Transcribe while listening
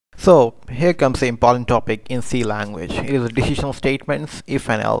So here comes the important topic in C language. It is decisional statements, if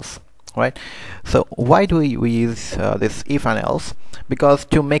and else, right? So why do we use this if and else? Because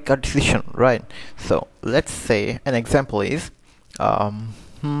to make a decision, right? So let's say an example is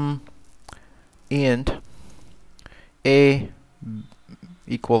int a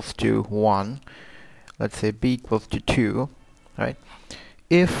equals to 1, let's say b equals to 2, right?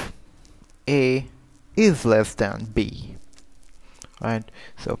 If a is less than b, right?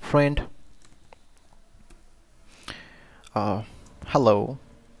 So print hello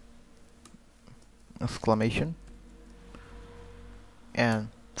exclamation and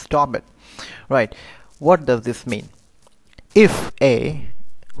stop it, right? What does this mean? If a,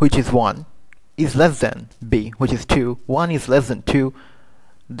 which is 1, is less than b, which is 2, 1 is less than 2,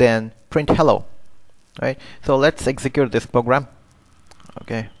 then print hello, right? So let's execute this program,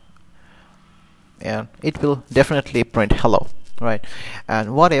 okay, and it will definitely print hello, right?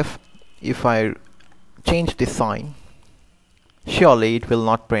 And what if I change the sign? Surely it will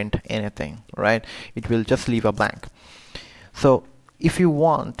not print anything, right? It will just leave a blank. So if you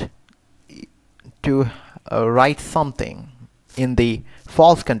want to write something in the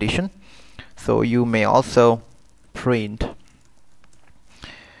false condition, so you may also print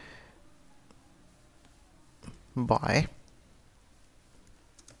bye,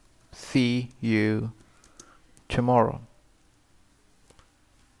 see you tomorrow.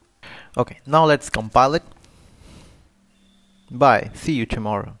 Okay, now let's compile it. Bye, see you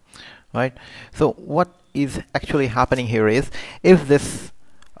tomorrow, right? So what is actually happening here is, if this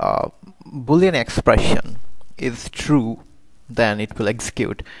Boolean expression is true, then it will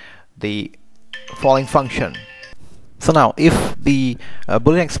execute the following function. So now if the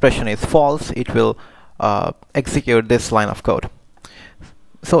Boolean expression is false, it will execute this line of code.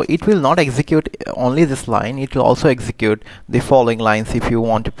 So it will not execute only this line, it will also execute the following lines if you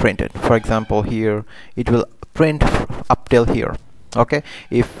want to print it. For example, here it will print up till here, okay,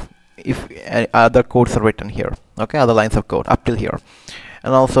 if other codes are written here, okay, other lines of code up till here.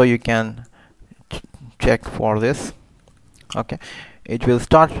 And also you can check for this, okay, it will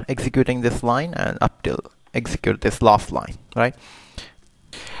start executing this line and up till execute this last line, right?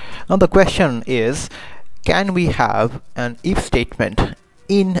 Now the question is, can we have an if statement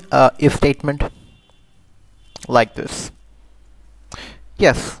in a if statement like this?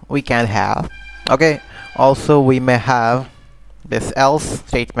 Yes, we can have, okay. Also we may have this else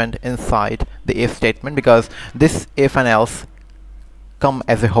statement inside the if statement, because this if and else come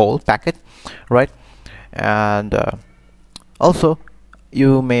as a whole packet, right? And also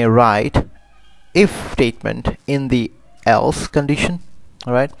you may write if statement in the else condition,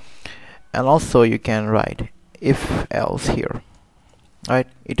 right? And also you can write if else here, right?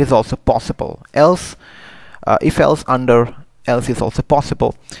 It is also possible. Else, if else under else is also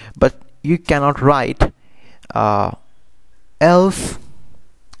possible, but you cannot write else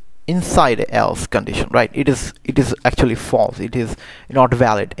inside else condition, right? It is actually false. It is not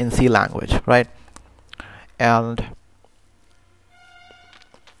valid in C language, right? And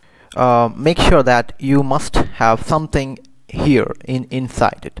make sure that you must have something here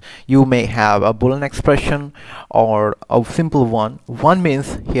inside it. You may have a Boolean expression or a simple one. One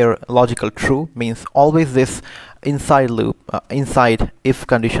means here logical true, means always this inside loop, inside if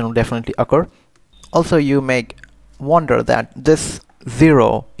condition will definitely occur. Also you may wonder that this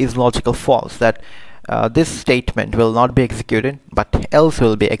 0 is logical false, that this statement will not be executed but else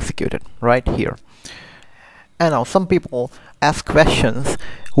will be executed right here. And now some people ask questions,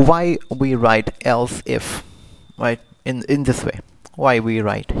 why we write else if, right, in this way, why we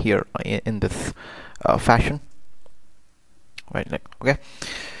write here in this fashion, right? Like, okay,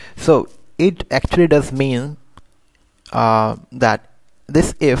 so it actually does mean that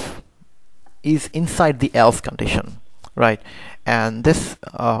this if is inside the else condition, right? And this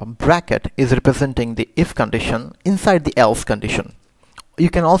bracket is representing the if condition inside the else condition. You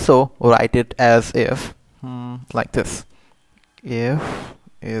can also write it as if like this, if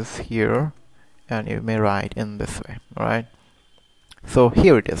is here, and you may write in this way, right? So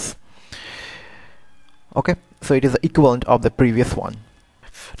here it is, okay, so it is the equivalent of the previous one.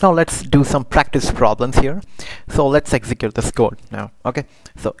 Now let's do some practice problems here. So let's execute this code now, okay?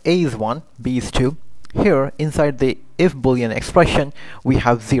 So a is 1, b is 2. Here inside the if Boolean expression we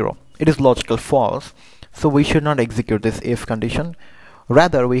have 0. It is logical false, so we should not execute this if condition.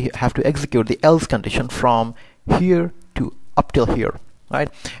 Rather we have to execute the else condition from here to up till here, right?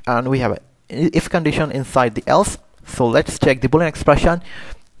 And we have a if condition inside the else. So let's check the Boolean expression.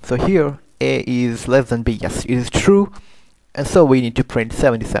 So here a is less than b. Yes, it is true, and so we need to print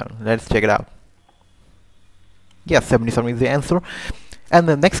 77. Let's check it out. Yes, 77 is the answer. And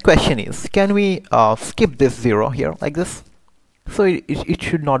the next question is, can we skip this 0 here like this? So it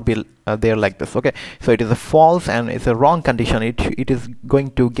should not be there like this. Okay, so it is a false and it's a wrong condition. It is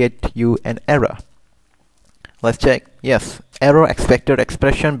going to get you an error. Let's check. Yes, error expected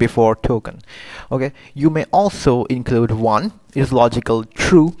expression before token. Okay, you may also include 1 is logical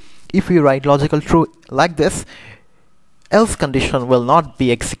true. If you write logical true like this, else condition will not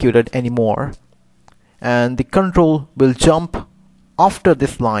be executed anymore, and the control will jump after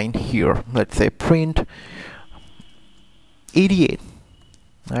this line here. Let's say print 88.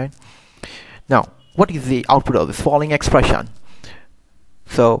 Right now, what is the output of this following expression?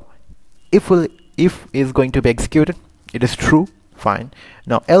 So if is going to be executed, it is true, fine.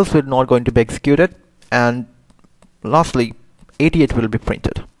 Now else will not going to be executed, and lastly 88 will be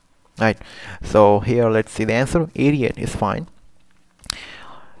printed. Right, so here let's see the answer. 88 is fine.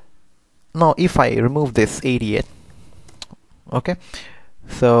 Now if I remove this 88, okay,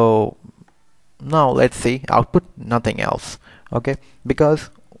 so now let's see output, nothing else. Okay,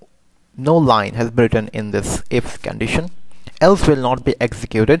 because no line has been written in this if condition, else will not be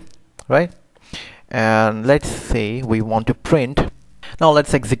executed, right? And let's say we want to print. Now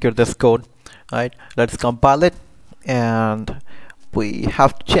let's execute this code. Right, let's compile it, and we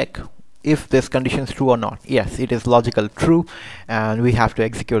have to check if this condition is true or not. Yes, it is logical true, and we have to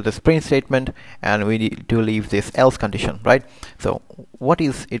execute this print statement, and we need to leave this else condition, right? So what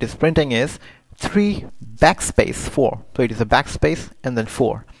is it is printing is 3 backspace 4. So it is a backspace and then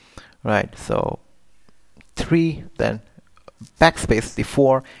 4, right? So 3 then backspace the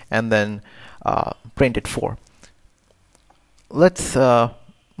 4 and then print it 4. Let's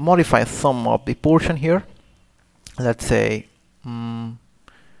modify some of the portion here. Let's say I'm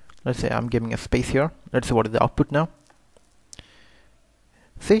giving a space here. Let's see what is the output now.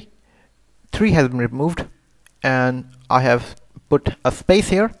 See, 3 has been removed, and I have put a space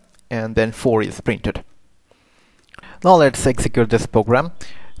here, and then 4 is printed. Now let's execute this program.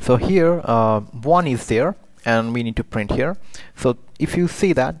 So here 1 is there, and we need to print here. So if you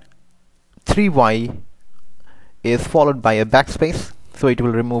see that 3y is followed by a backspace, so it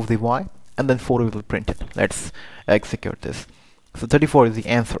will remove the y, and then 4 will print it. Let's execute this. So 34 is the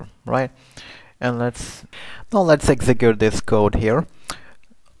answer, right? And let's execute this code here.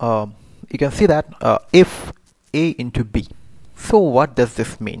 You can see that if a into b. So what does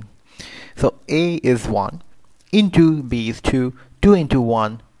this mean? So a is 1, into b is 2, 2 into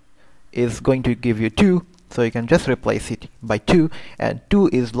 1 is going to give you 2, so you can just replace it by 2, and 2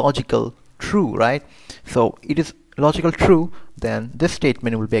 is logical true, right? So it is logical true, then this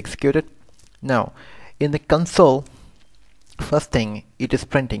statement will be executed. Now in the console, first thing it is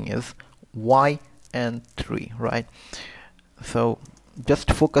printing is y and 3, right? So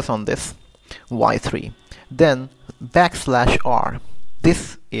just focus on this y3, then /r.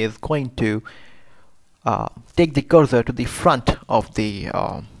 This is going to take the cursor to the front of the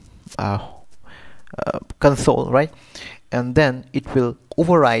console, right? And then it will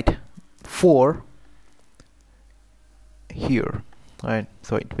overwrite 4 here, right?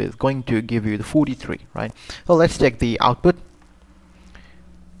 So it is going to give you the 43, right? So let's check the output.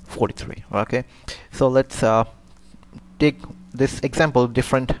 43. Okay, so let's take this example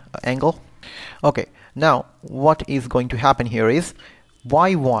different angle. Okay, now what is going to happen here is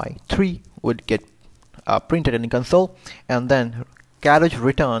y3 would get printed in the console, and then carriage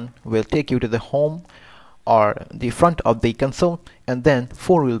return will take you to the home or the front of the console, and then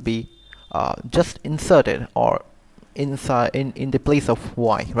 4 will be just inserted or inside in the place of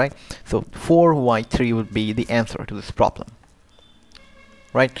y, right? So 4y3 would be the answer to this problem,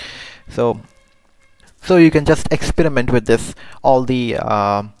 right? So you can just experiment with this, all the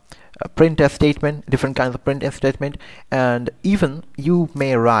printf statement, different kinds of printf statement, and even you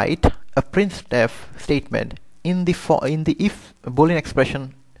may write a printf statement in the if Boolean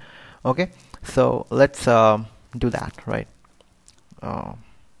expression. Okay, so let's do that, right?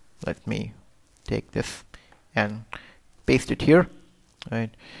 Let me take this and paste it here, right?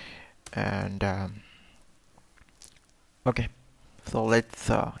 And okay, so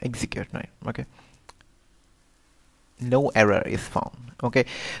let's execute, right? Okay, no error is found. Okay,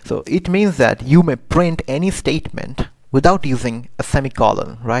 so it means that you may print any statement without using a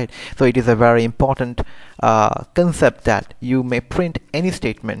semicolon, right? So it is a very important concept that you may print any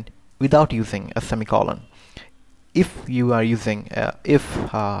statement without using a semicolon if you are using if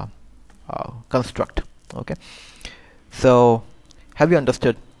construct. Okay, so have you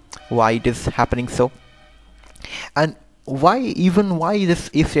understood why it is happening so, and why this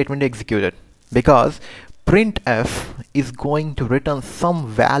if statement executed? Because printf is going to return some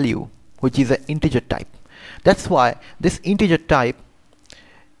value which is an integer type. That's why this integer type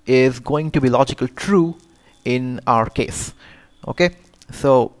is going to be logical true in our case. Okay,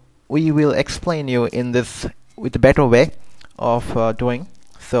 so we will explain you in this with a better way of doing.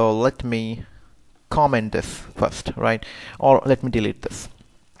 So let me comment this first, right? Or let me delete this.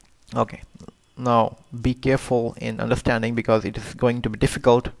 Okay, now be careful in understanding because it is going to be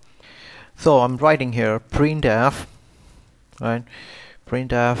difficult. So I'm writing here printf, right?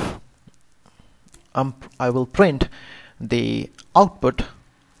 Printf, I will print the output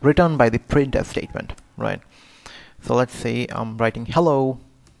returned by the printf statement, right? So let's say I'm writing hello,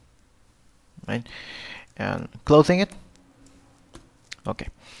 right, and closing it. Okay,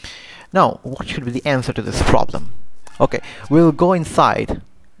 now what should be the answer to this problem? Okay, we'll go inside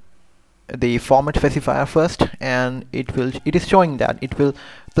the format specifier first, and it is showing that it will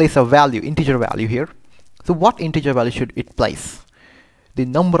place a value, integer value here. So what integer value should it place? The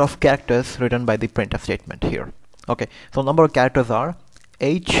number of characters written by the printf statement here. Okay, so number of characters are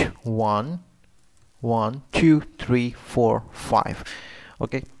h1 1 2 3 4 5.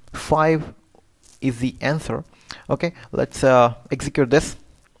 Okay, 5 is the answer. Okay, let's execute this,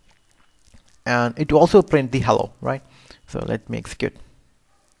 and it will also print the hello, right? So let me execute.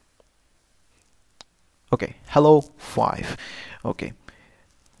 Okay, hello 5. Okay,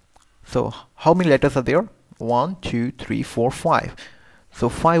 so how many letters are there? 1 2 3 4 5. So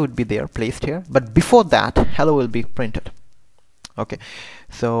 5 would be there, placed here, but before that hello will be printed. Okay,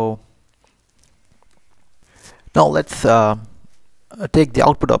 so now let's take the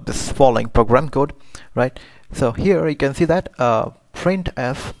output of this following program code, right? So here you can see that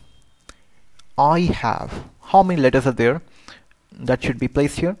printf I have, how many letters are there? That should be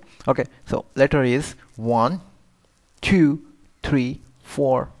placed here. Okay, so letter is 1 2 3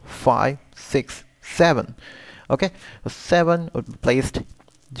 4 5 6 7. Okay, so 7 would be placed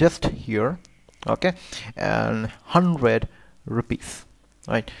just here. Okay, and 100 rupees,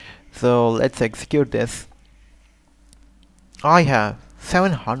 right? So let's execute this. I have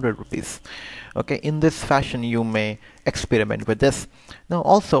 700 rupees. Okay, in this fashion you may experiment with this. Now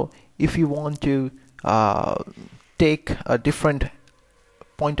also, if you want to take a different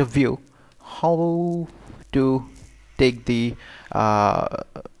point of view, how to take the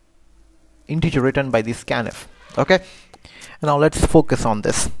integer written by the scanf. Okay, now let's focus on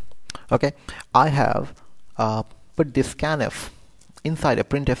this. Okay, I have put this scanf inside a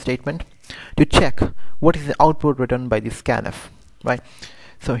printf statement to check what is the output written by the scanf, right?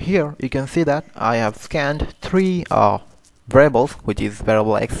 So here you can see that I have scanned three variables, which is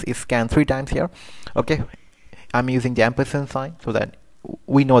variable x is scanned 3 times here. Okay, I'm using the ampersand sign so that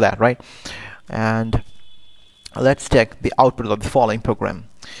we know that, right? And let's check the output of the following program.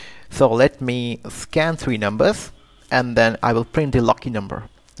 So let me scan 3 numbers, and then I will print the lucky number.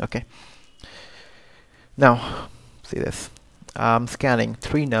 Okay, now see this, I'm scanning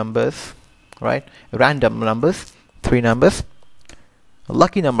 3 numbers, right? Random numbers, 3 numbers.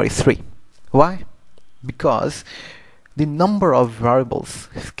 Lucky number is 3. Why? Because the number of variables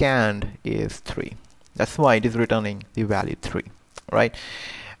scanned is 3. That's why it is returning the value 3, right?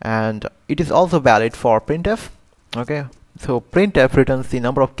 And it is also valid for printf. Okay, so printf returns the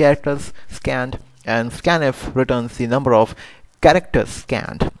number of characters scanned, and scanf returns the number of characters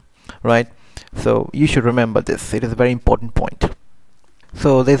scanned, right? So you should remember this. It is a very important point.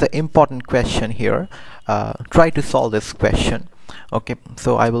 So there's an important question here. Try to solve this question. Okay,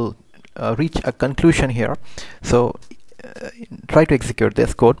 so I will reach a conclusion here. So try to execute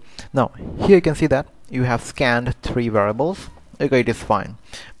this code. Now here you can see that you have scanned 3 variables. Okay, it is fine,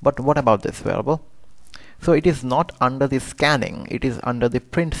 but what about this variable? So it is not under the scanning, it is under the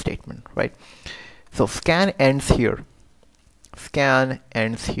print statement, right? So scan ends here,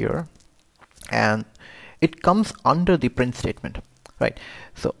 and it comes under the print statement, right?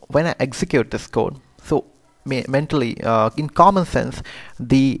 So when I execute this code, so mentally, in common sense,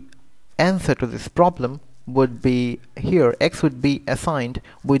 the answer to this problem would be here, x would be assigned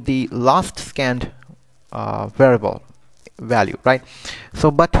with the last scanned variable value, right? So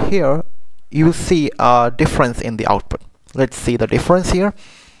but here you see a difference in the output. Let's see the difference here.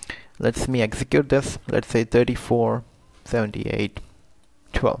 Let me execute this. Let's say 34 78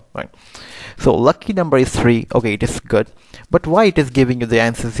 12, right? So lucky number is 3. Okay, it is good, but why it is giving you the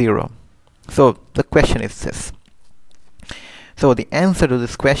answer 0? So the question is this. So the answer to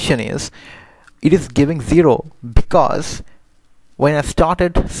this question is, it is giving 0 because when I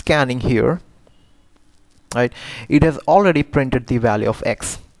started scanning here, right, it has already printed the value of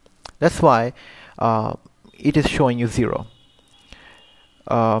x. That's why it is showing you 0.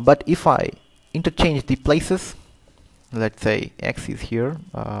 But if I interchange the places, let's say x is here,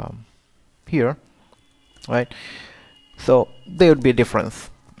 here, right? So there would be a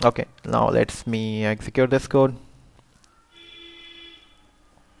difference. Okay, now let's me execute this code.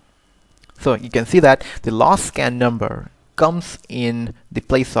 So you can see that the last scan number comes in the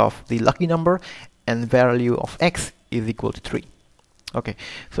place of the lucky number, and value of x is equal to 3. Okay,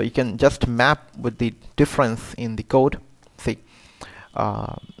 so you can just map with the difference in the code. See,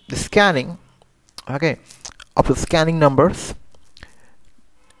 the scanning, okay, of the scanning numbers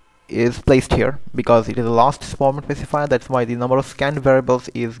is placed here because it is a last format specifier. That's why the number of scanned variables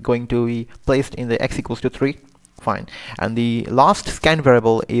is going to be placed in the x equals to 3. Fine. And the last scan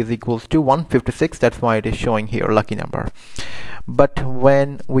variable is equals to 156. That's why it is showing here lucky number. But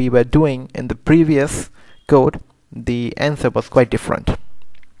when we were doing in the previous code, the answer was quite different.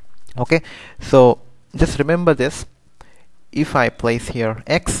 Okay, so just remember this. If I place here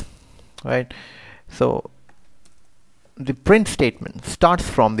x, right, so the print statement starts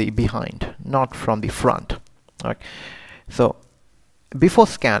from the behind, not from the front. Right, so before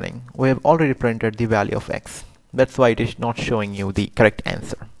scanning we have already printed the value of x. That's why it is not showing you the correct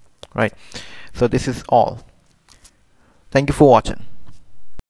answer, right? So this is all. Thank you for watching.